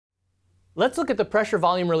Let's look at the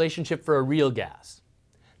pressure-volume relationship for a real gas.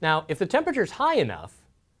 Now, if the temperature is high enough,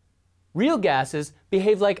 real gases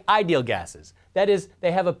behave like ideal gases. That is,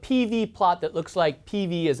 they have a PV plot that looks like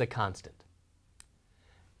PV is a constant.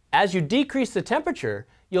 As you decrease the temperature,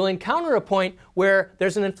 you'll encounter a point where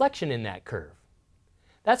there's an inflection in that curve.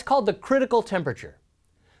 That's called the critical temperature.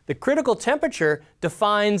 The critical temperature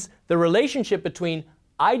defines the relationship between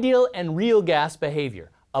ideal and real gas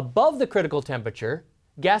behavior. Above the critical temperature,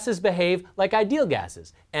 gases behave like ideal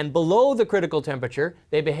gases, and below the critical temperature,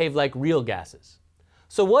 they behave like real gases.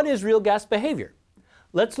 So what is real gas behavior?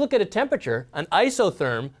 Let's look at a temperature, an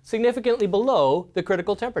isotherm, significantly below the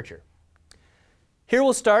critical temperature. Here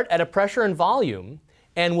we'll start at a pressure and volume,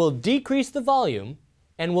 and we'll decrease the volume,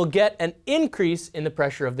 and we'll get an increase in the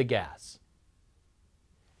pressure of the gas.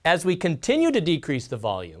 As we continue to decrease the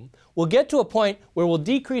volume, we'll get to a point where we'll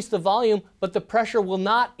decrease the volume, but the pressure will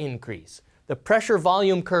not increase. The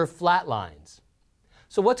pressure-volume curve flatlines.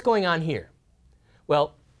 So what's going on here?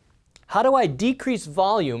 Well, how do I decrease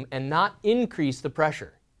volume and not increase the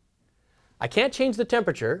pressure? I can't change the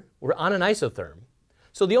temperature. We're on an isotherm.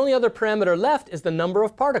 So the only other parameter left is the number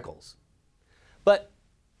of particles. But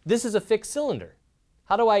this is a fixed cylinder.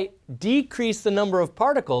 How do I decrease the number of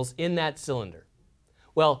particles in that cylinder?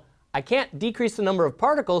 Well, I can't decrease the number of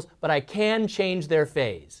particles, but I can change their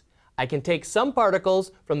phase. I can take some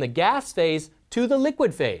particles from the gas phase to the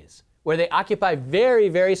liquid phase, where they occupy very,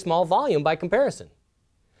 very small volume by comparison.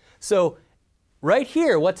 So right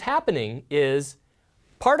here, what's happening is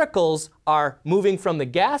particles are moving from the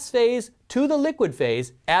gas phase to the liquid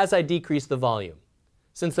phase as I decrease the volume.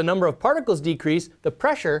 Since the number of particles decrease, the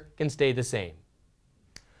pressure can stay the same.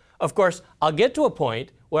 Of course, I'll get to a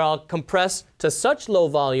point where I'll compress to such low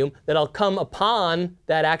volume that I'll come upon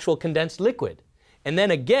that actual condensed liquid. And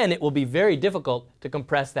then again, it will be very difficult to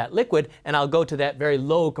compress that liquid, and I'll go to that very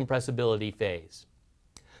low compressibility phase.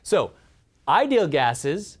 So, ideal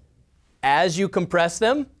gases, as you compress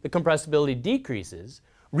them, the compressibility decreases.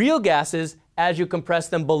 Real gases, as you compress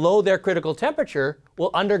them below their critical temperature,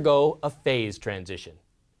 will undergo a phase transition.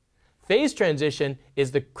 Phase transition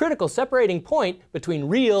is the critical separating point between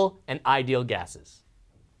real and ideal gases.